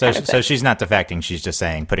 Okay. Like that kind of thing. So she's not defecting. She's just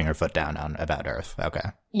saying, putting her foot down about Earth. Okay.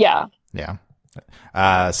 Yeah. Yeah.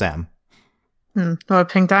 Sam. What,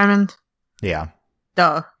 Pink Diamond? Yeah.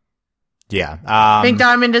 Duh. Yeah. Pink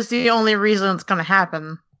Diamond is the only reason it's going to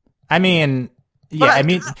happen. I mean, yeah. On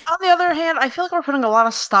the other hand, I feel like we're putting a lot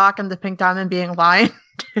of stock into Pink Diamond being Lion.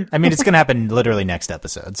 I mean, it's going to happen literally next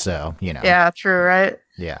episode, so, Yeah, true, right?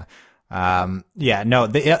 Yeah. Yeah, no,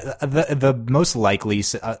 the most likely,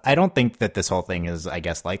 I don't think that this whole thing is, I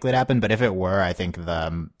guess, likely to happen, but if it were, I think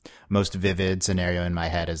the most vivid scenario in my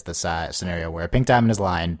head is the scenario where Pink Diamond is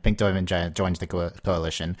aligned, Pink Diamond joins the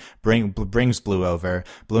coalition, brings Blue over,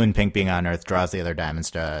 Blue and Pink being on Earth draws the other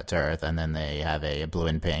diamonds to Earth, and then they have a Blue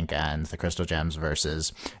and Pink and the Crystal Gems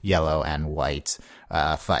versus Yellow and White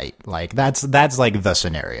fight. Like, that's like the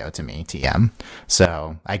scenario to me, TM.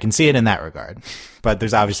 So I can see it in that regard. But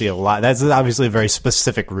there's obviously that's obviously a very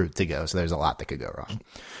specific route to go, so there's a lot that could go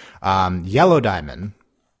wrong. Yellow Diamond.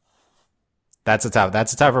 That's a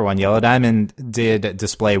tougher one. Yellow Diamond did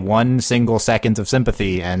display 1 single second of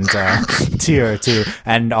sympathy and tear too,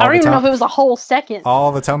 and all I don't even know if it was a whole second.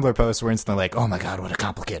 All the Tumblr posts were instantly like, "Oh my god, what a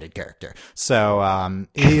complicated character." So,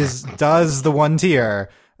 does the 1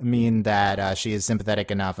 tear mean that she is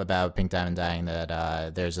sympathetic enough about Pink Diamond dying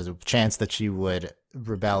that there's a chance that she would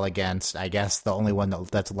rebel against? I guess the only one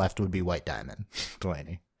that's left would be White Diamond.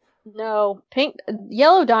 Delaney. No,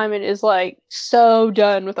 Yellow Diamond is like so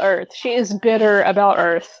done with Earth. She is bitter about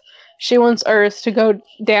Earth. She wants Earth to go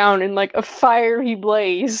down in like a fiery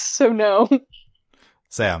blaze. So no.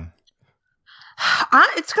 Sam.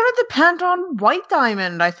 It's gonna depend on White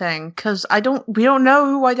Diamond, I think, because we don't know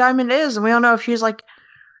who White Diamond is, and we don't know if she's like,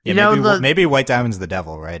 maybe White Diamond's the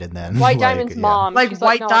devil, right? And then White Diamond's mom, like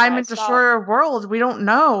White no, Diamond, destroyer of worlds. We don't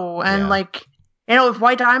know, and if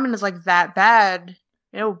White Diamond is like that bad,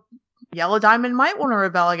 Yellow Diamond might want to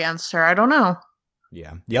rebel against her. I don't know.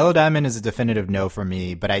 Yeah, Yellow Diamond is a definitive no for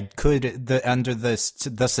me, but I could under the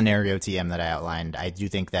scenario TM that I outlined, I do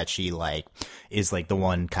think that she is the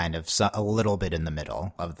one kind of a little bit in the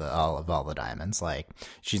middle of all the diamonds. Like,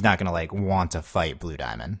 she's not gonna want to fight Blue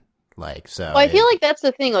Diamond. Well, I feel like that's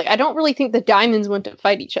the thing. Like, I don't really think the diamonds want to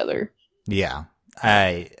fight each other. Yeah.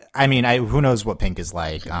 I mean, who knows what Pink is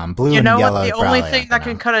like. Blue and yellow. What the only thing that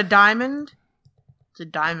can cut a diamond? It's a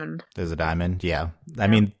diamond. There's a diamond, yeah. I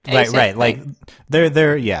mean, right. Like, there's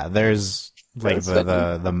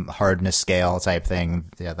the hardness scale type thing.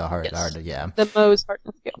 Yeah, the hard, yeah. The Mohs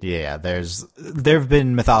hardness scale. Yeah, there have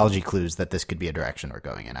been mythology clues that this could be a direction we're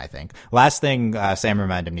going in, I think. Last thing, Sam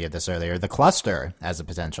reminded me of this earlier, the cluster as a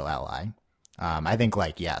potential ally. I think,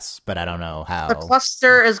 yes, but I don't know how. The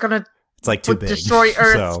cluster is going to too big. Destroy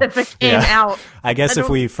Earth if it came out. I guess if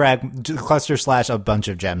we cluster / a bunch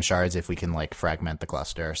of gem shards, if we can fragment the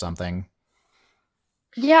cluster or something.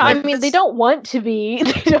 Yeah, I mean, they don't want to be.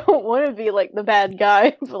 They don't want to be the bad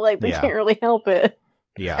guy, but they can't really help it.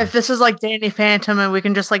 Yeah. If this is Danny Phantom, and we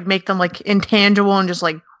can just make them intangible and just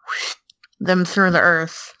whoosh them through the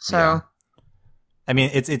earth. So. Yeah. I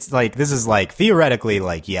mean, it's this is theoretically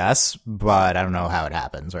yes, but I don't know how it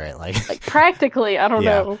happens, right? Practically, I don't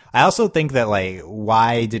know. I also think that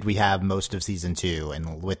why did we have most of season 2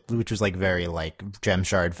 and which was very gem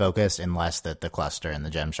shard focused, unless that the cluster and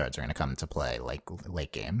the gem shards are going to come into play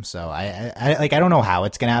late game. So I don't know how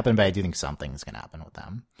it's going to happen, but I do think something's going to happen with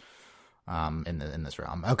them in this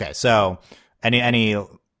realm. Okay, so any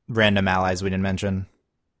random allies we didn't mention?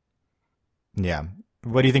 Yeah.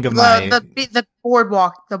 What do you think of the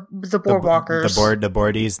boardwalk the boardwalkers? The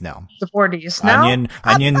boardies? No. The boardies. No?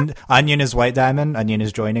 Onion is White Diamond. Onion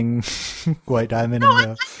is joining White Diamond.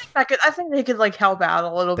 No, I think they could help out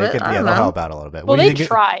a little bit. They'll help out a little bit. Well, they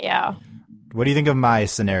try, yeah. What do you think of my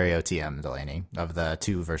scenario, TM, Delaney, of the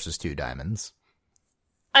 2 versus 2 diamonds?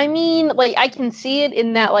 I mean, I can see it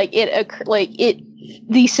in that,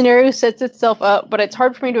 the scenario sets itself up, but it's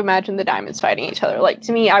hard for me to imagine the diamonds fighting each other.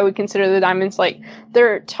 To me, I would consider the diamonds,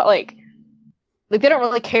 they're, they don't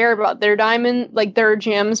really care about their diamond, their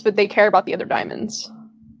gems, but they care about the other diamonds.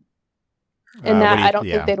 And I don't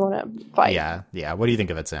think they'd want to fight. Yeah. What do you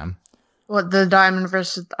think of it, Sam? What, the diamond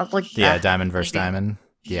versus, diamond versus diamond.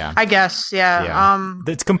 Yeah, I guess. Yeah.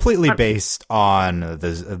 It's completely based on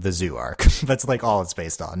the zoo arc. That's all it's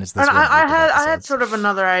based on. Is this? I had sort of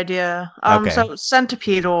another idea. So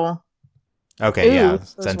Centipedal. Okay, yeah,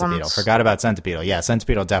 Centipedal. Ones. Forgot about Centipedal. Yeah,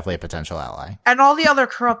 Centipedal definitely a potential ally. And all the other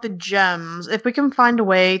corrupted gems. If we can find a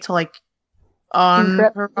way to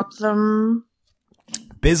uncorrupt them.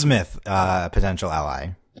 Bismuth, potential ally.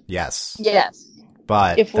 Yes. Yes.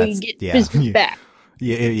 But if we get Bismuth back.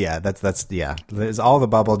 Yeah, that's There's all the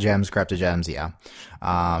bubble gems, corrupted gems. Yeah,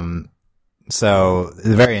 So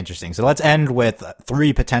very interesting. So let's end with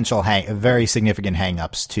three potential very significant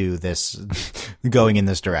hangups to this going in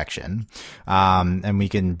this direction. And we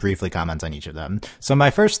can briefly comment on each of them. So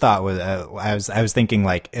my first thought was, I was thinking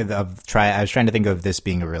like I was trying to think of this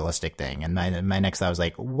being a realistic thing. And my next thought was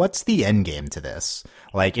like, what's the end game to this?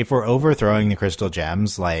 Like, if we're overthrowing the crystal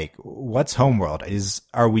gems, like, what's Homeworld?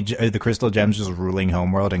 Are the crystal gems just ruling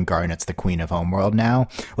Homeworld and Garnet's the queen of Homeworld now?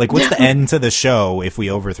 Like, what's the end to the show if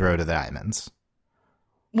we overthrow the diamonds?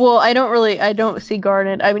 Well, I don't see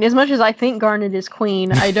Garnet. I mean, as much as I think Garnet is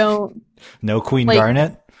queen, I don't. No Queen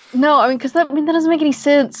Garnet? No, I mean, because that doesn't make any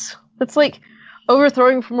sense. That's like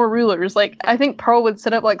overthrowing for more rulers. Like, I think Pearl would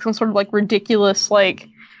set up like some sort of like ridiculous, like,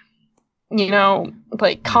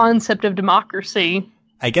 like concept of democracy.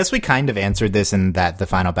 I guess we kind of answered this in that the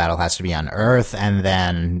final battle has to be on Earth, and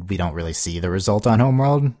then we don't really see the result on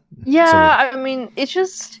Homeworld. Yeah, I mean, it's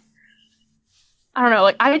just, I don't know,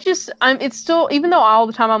 like, it's still, even though all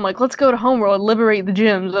the time I'm like, let's go to Homeworld and liberate the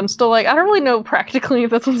gems, I'm still like, I don't really know practically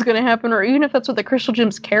if that's what's going to happen, or even if that's what the crystal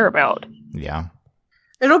gems care about. Yeah.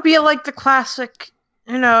 It'll be like the classic,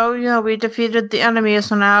 we defeated the enemy,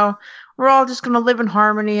 so now we're all just gonna live in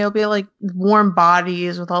harmony. It'll be like warm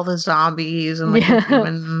bodies with all the zombies and like the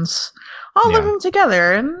humans all living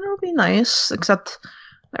together, and it'll be nice. Except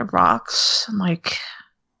they're rocks, and like,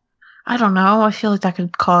 I don't know. I feel like that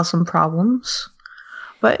could cause some problems,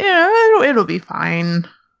 but it'll be fine.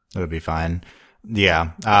 It'll be fine.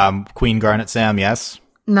 Yeah. Queen Garnet, Sam. Yes.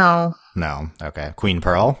 No. Okay. Queen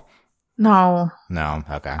Pearl. No.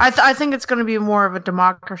 Okay. I think it's gonna be more of a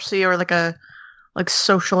democracy or like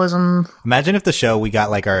socialism. Imagine if the show we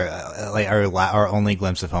got like our only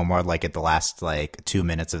glimpse of Homeworld like at the last like 2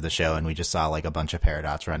 minutes of the show, and we just saw like a bunch of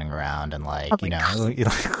Paradots running around and like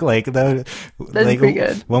like the that's pretty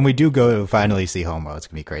good. When we do go to finally see Homeworld, it's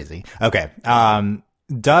gonna be crazy. Okay.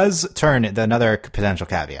 Another potential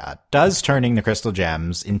caveat, does turning the crystal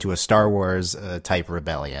gems into a Star Wars type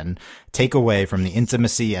rebellion take away from the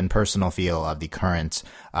intimacy and personal feel of the current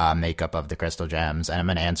makeup of the crystal gems? And I'm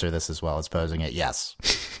going to answer this as well as posing it yes.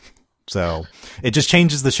 So it just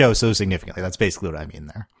changes the show so significantly. That's basically what I mean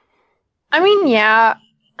there. I mean, yeah,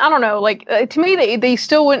 I don't know. Like, to me, they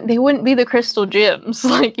still wouldn't be the crystal gems.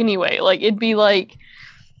 Like, anyway, like, it'd be like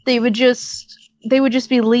they would just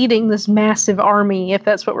be leading this massive army if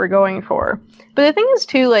that's what we're going for. But the thing is,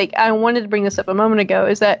 too, like, I wanted to bring this up a moment ago,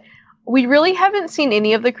 is that we really haven't seen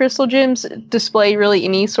any of the crystal gems display really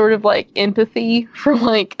any sort of, like, empathy for,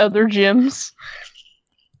 like, other gems.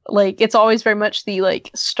 Like, it's always very much the, like,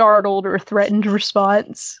 startled or threatened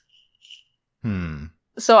response.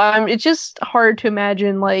 So it's just hard to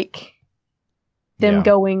imagine, like, them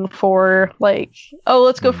going for, like, oh,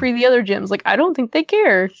 let's go free the other gems. Like, I don't think they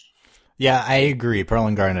care. Yeah, I agree. Pearl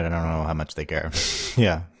and Garnet, I don't know how much they care.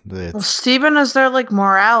 Yeah. Well, Steven is their, like,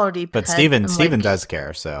 morality pet. But Steven does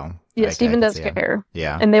care, so... Yeah, Steven does care.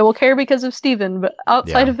 Yeah. And they will care because of Steven, but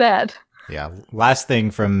outside of that... Yeah. Last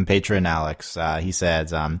thing from patron Alex, he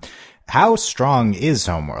says, how strong is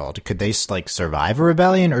Homeworld? Could they, like, survive a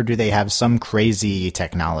rebellion, or do they have some crazy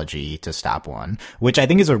technology to stop one? Which I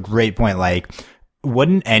think is a great point, like...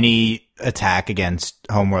 Wouldn't any attack against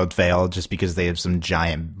Homeworld fail just because they have some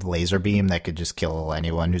giant laser beam that could just kill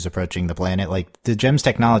anyone who's approaching the planet? Like, the gems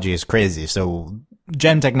technology is crazy, so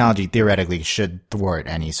gem technology theoretically should thwart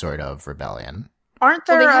any sort of rebellion. Aren't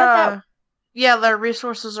there, their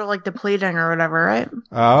resources are, like, depleting or whatever, right?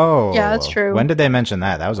 Oh. Yeah, that's true. When did they mention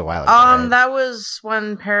that? That was a while ago, right? That was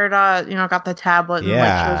when Peridot, got the tablet and,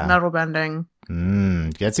 like, she was metal bending.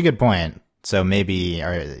 That's a good point. So maybe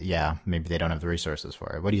they don't have the resources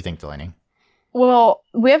for it. What do you think, Delaney? Well,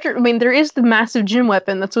 there is the massive gem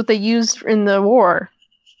weapon. That's what they used in the war.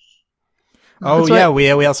 Oh, yeah, we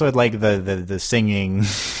also had, like, the singing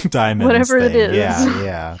diamonds whatever thing. It is.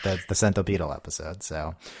 Yeah, that's the centipedal episode,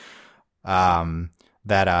 so...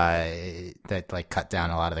 that like cut down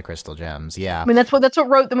a lot of the crystal gems, yeah. I mean, that's where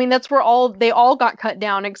they all got cut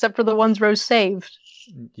down, except for the ones Rose saved.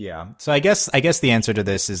 Yeah. So I guess the answer to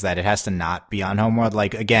this is that it has to not be on Homeworld.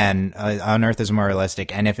 Like, again, on Earth is more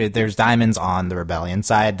realistic, and if there's diamonds on the Rebellion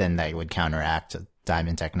side, then they would counteract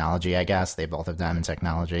diamond technology, I guess. They both have diamond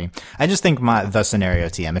technology. I just think the scenario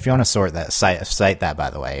TM, if you want to sort that, cite that,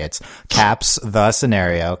 by the way, it's caps the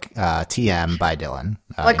scenario TM by Dylan.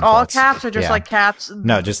 Like all caps or just like caps?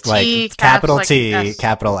 No, just T, like capital caps, T, like S.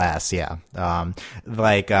 capital S, yeah. I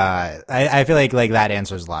feel like that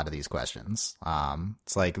answers a lot of these questions.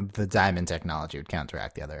 It's like the diamond technology would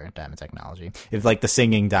counteract the other diamond technology. If like the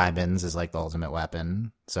singing diamonds is like the ultimate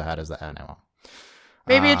weapon, so how does that, I don't know.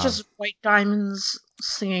 Maybe it's just White Diamond's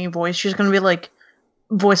singing voice. She's gonna be like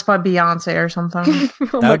voiced by Beyonce or something.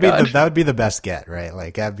 Oh That my would be God. that would be the best get, right?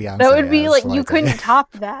 Like have Beyonce. That would be as, like, you a- couldn't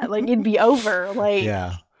top that. Like, it'd be over. Like,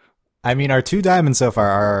 Yeah. I mean, our two diamonds so far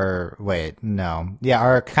are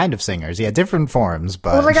are kind of singers. Yeah, different forms,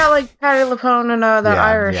 but Well, they got like Patti LuPone and that Yeah,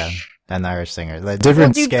 Irish. yeah. an Irish singer. Like,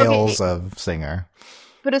 different Well, dude, scales of singer.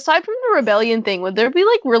 but aside from the rebellion thing, would there be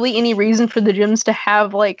like really any reason for the gyms to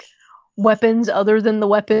have like weapons other than the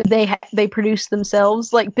weapon they produce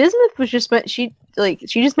themselves? Like, Bismuth was just she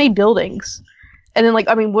just made buildings, and then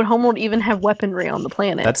would Homeworld even have weaponry on the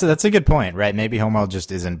planet? That's a good point, right? Maybe Homeworld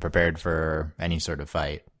just isn't prepared for any sort of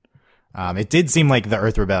fight. It did seem like the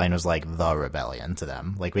Earth Rebellion was like the rebellion to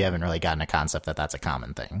them. Like, we haven't really gotten a concept that that's a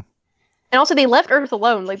common thing. And also, they left Earth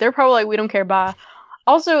alone. Like, they're probably like, we don't care, bye.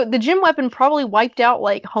 Also, the gym weapon probably wiped out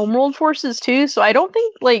like Homeworld forces too, so I don't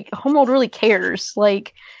think like Homeworld really cares.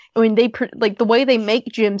 Like, I mean, the way they make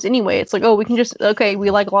gyms anyway. It's like, oh, we can just we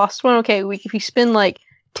like lost one. Okay, if we spend like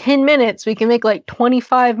 10 minutes, we can make like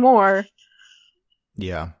 25 more.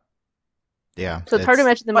 Yeah. So it's hard to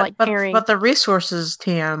imagine them caring. But the resources,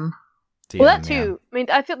 TM. Well, that too. I mean,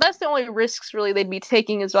 I feel that's the only risks really they'd be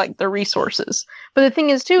taking is like the resources. But the thing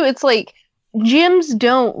is too, it's like gyms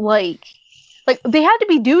don't like they had to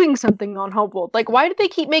be doing something on Homeworld. Like, why did they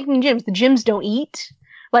keep making gyms? The gyms don't eat.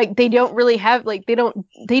 Like, they don't really have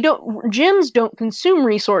gyms don't consume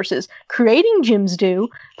resources. Creating gyms do.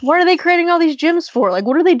 What are they creating all these gyms for? Like,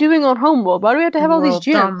 what are they doing on Homeworld? Why do we have to have all these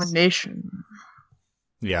gyms? Domination.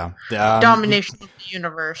 Yeah. Domination of the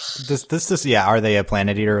universe. This are they a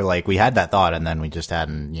planet eater? Like, we had that thought and then we just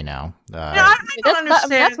hadn't, I don't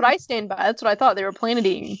understand. That's what I stand by. That's what I thought. They were planet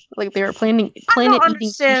eating. Like, they were planet eating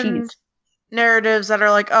species. Narratives that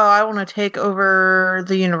are like, oh, I want to take over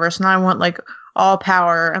the universe and I want like all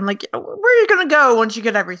power, and like, where are you gonna go once you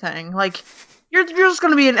get everything? Like, you're just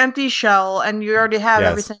gonna be an empty shell, and you already have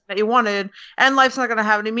everything that you wanted, and life's not gonna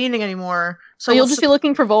have any meaning anymore. So you'll just be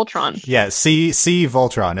looking for Voltron. Yeah, see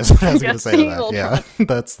Voltron is what I was going to say to that. Voltron. Yeah,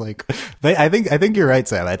 that's like, I think you're right,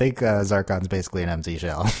 Sam. I think Zarkon's basically an empty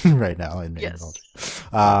shell right now. Yes.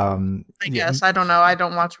 Voltron. I guess. I don't know. I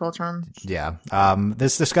don't watch Voltron. Yeah.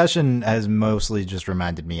 This discussion has mostly just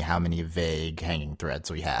reminded me how many vague hanging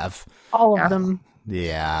threads we have. All of them.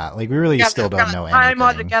 Yeah, like we really still don't know anything. Tie them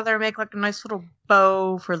all together, make like a nice little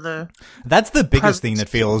bow for the. That's the biggest thing that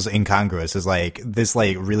feels incongruous is like this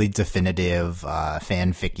like really definitive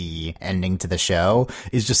fanficky ending to the show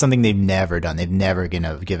is just something they've never done. They've never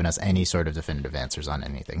given us any sort of definitive answers on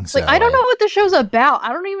anything. So, like, I don't know what the show's about.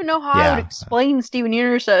 I don't even know how I would explain Steven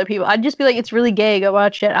Universe to other people. I'd just be like, it's really gay. Go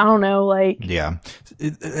watch it. I don't know. Like, yeah,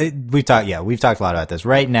 we've talked a lot about this.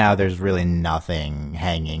 Right now, there's really nothing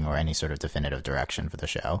hanging or any sort of definitive direction for the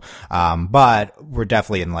show. But we're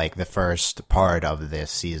definitely in like the first part of this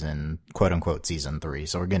season, quote unquote, season 3.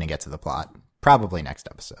 So we're going to get to the plot probably next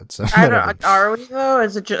episode. So are we though?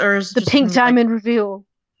 Is it the pink diamond reveal?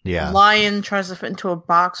 Yeah. Lion tries to fit into a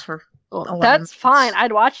box for. That's fine.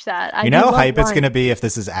 I'd watch that. You know how hype it's going to be if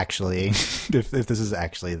this is actually, if this is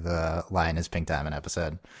actually the Lion is Pink Diamond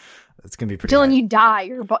episode. It's gonna be pretty. Dylan, you die.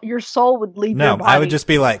 Your soul would leave your body. No, I would just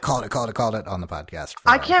be like, called it on the podcast.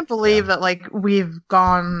 I can't believe that like we've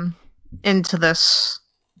gone into this.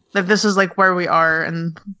 That this is like where we are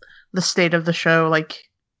and the state of the show. Like,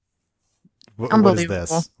 unbelievable. What is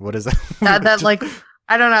this? What is it? that like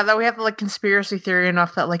I don't know, that we have like conspiracy theory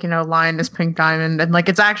enough that like, Lion is Pink Diamond and like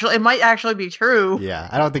it might actually be true. Yeah,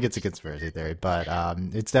 I don't think it's a conspiracy theory, but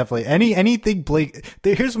it's definitely anything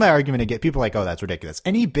here's my argument to get people like, oh, that's ridiculous.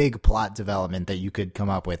 Any big plot development that you could come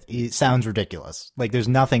up with, it sounds ridiculous. Like there's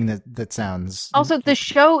nothing that sounds. Also, the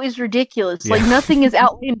show is ridiculous. Yeah. Like nothing is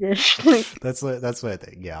outlandish. That's what I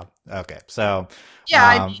think. Yeah. Okay. So. Yeah,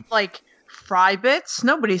 I mean, like. Fry bits?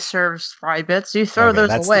 Nobody serves fry bits. You throw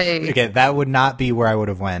those away. Okay, that would not be where I would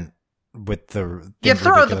have went with the you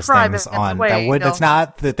throw the fry bits on. Away, that's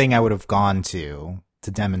not the thing I would have gone to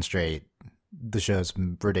demonstrate the show's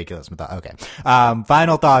ridiculous method. Okay.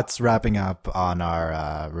 Final thoughts wrapping up on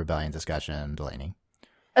our rebellion discussion, Delaney.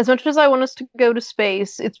 As much as I want us to go to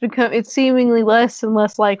space, it's seemingly less and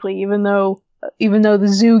less likely, even though the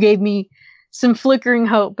zoo gave me some flickering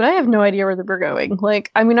hope, but I have no idea where we're going.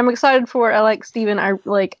 Like, I mean, I'm excited for I like Steven.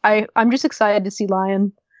 I'm just excited to see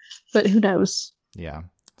Lion, but who knows? Yeah,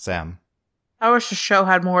 Sam. I wish the show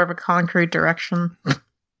had more of a concrete direction.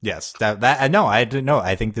 Yes, that no, I didn't know.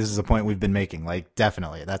 I think this is a point we've been making. Like,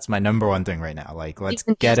 definitely, that's my number one thing right now. Like, let's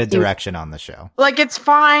get a direction on the show. Like, it's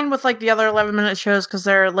fine with like the other 11-minute shows because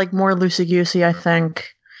they're like more loosey goosey, I think.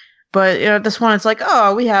 But this one, it's like,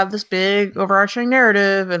 oh, we have this big overarching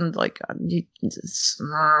narrative, and like they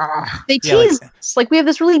tease like we have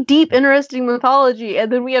this really deep, interesting mythology, and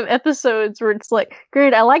then we have episodes where it's like,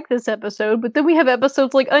 great, I like this episode, but then we have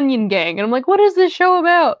episodes like Onion Gang, and I'm like, what is this show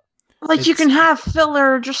about? Like, you can have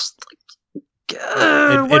filler, just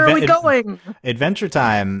where are we going? Adventure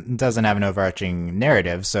Time doesn't have an overarching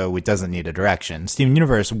narrative, so it doesn't need a direction. Steven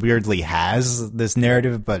Universe weirdly has this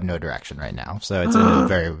narrative, but no direction right now. So it's in a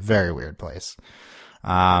very, very weird place.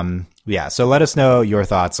 Yeah, so let us know your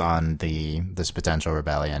thoughts on this potential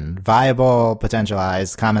rebellion. Viable,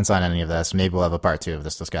 potentialized, comments on any of this. Maybe we'll have a part 2 of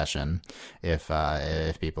this discussion if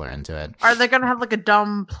people are into it. Are they going to have like a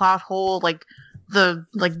dumb plot hole, like the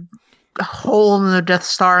hole in the Death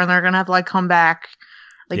Star, and they're gonna have to like come back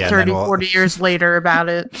 40 years later about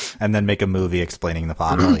it, and then make a movie explaining the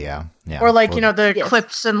plot hole? Yeah. Or like the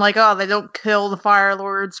clips and like, oh, they don't kill the Fire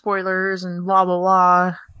Lord, spoilers and blah blah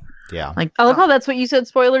blah. Yeah, like I love how that's what you said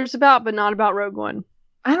spoilers about, but not about Rogue One.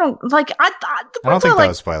 I don't like. I don't think that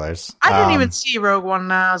was spoilers. I didn't even see Rogue One.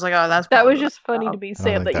 Now I was like, oh, that was just funny to be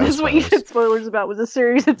said. Like, this is what you said spoilers about, was a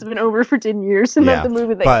series that's been over for 10 years, and not the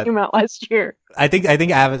movie that came out last year. I think we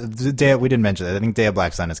didn't mention it. I think Day of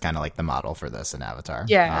Black Sun is kind of like the model for this in Avatar.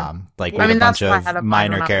 Yeah. With a bunch of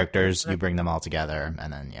minor characters, you bring them all together,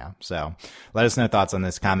 and then So let us know thoughts on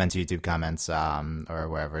this. Comments, YouTube comments, or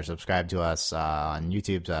wherever. Subscribe to us on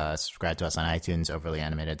YouTube. Subscribe to us on iTunes,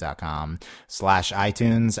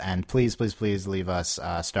 overlyanimated.com/iTunes, and please leave us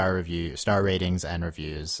star ratings and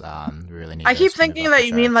reviews. We really need. I keep thinking that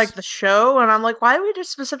you mean like the show, and I'm like, why are we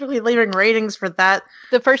just specifically leaving ratings for that?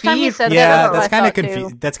 The first time you said that, that's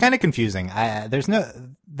kind of confusing.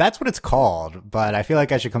 That's what it's called, but I feel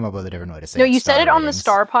like I should come up with a different way to say it. No, you said it on the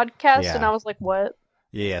Star podcast, and I was like, what?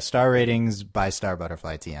 Yeah, star ratings by Star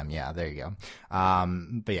Butterfly TM. Yeah, there you go.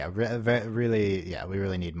 But yeah, really, we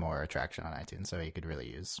really need more traction on iTunes, so you could really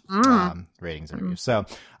use ratings and reviews. So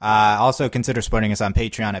also consider supporting us on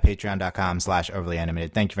Patreon at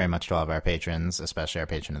patreon.com/overlyanimated. Thank you very much to all of our patrons, especially our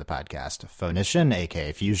patron of the podcast, Phonician,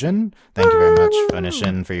 aka Fusion. Thank you very much,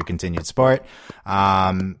 Phonician, for your continued support.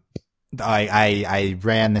 I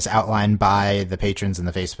ran this outline by the patrons in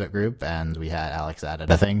the Facebook group, and we had Alex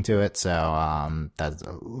added a thing to it. So that's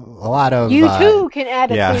a lot of you too can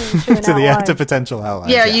add a thing to an outline. To potential outline.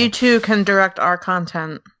 Yeah, you too can direct our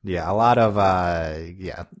content. Yeah, a lot of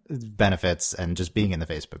benefits, and just being in the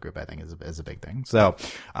Facebook group, I think, is a big thing. So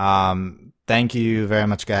thank you very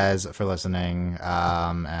much, guys, for listening,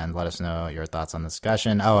 and let us know your thoughts on the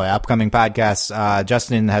discussion. Oh, upcoming podcasts.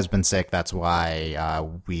 Justin has been sick. That's why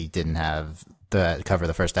we didn't have cover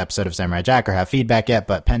the first episode of Samurai Jack or have feedback yet,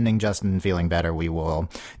 but pending Justin feeling better,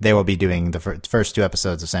 they will be doing the first 2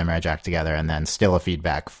 episodes of Samurai Jack together, and then still a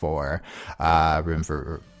feedback for Room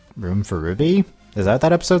for Ruby. Is that what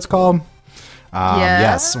that episode's called?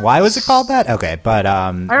 Yes. Why was it called that? Okay, but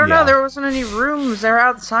I don't know. There wasn't any rooms. They were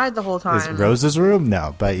outside the whole time. Is Rose's room?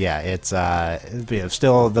 No, but yeah, it's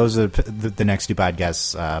still those are the next 2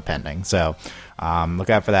 podcasts pending. So look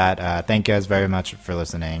out for that. Thank you guys very much for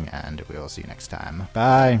listening, and we will see you next time.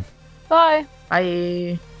 Bye. Bye.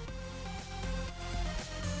 Bye.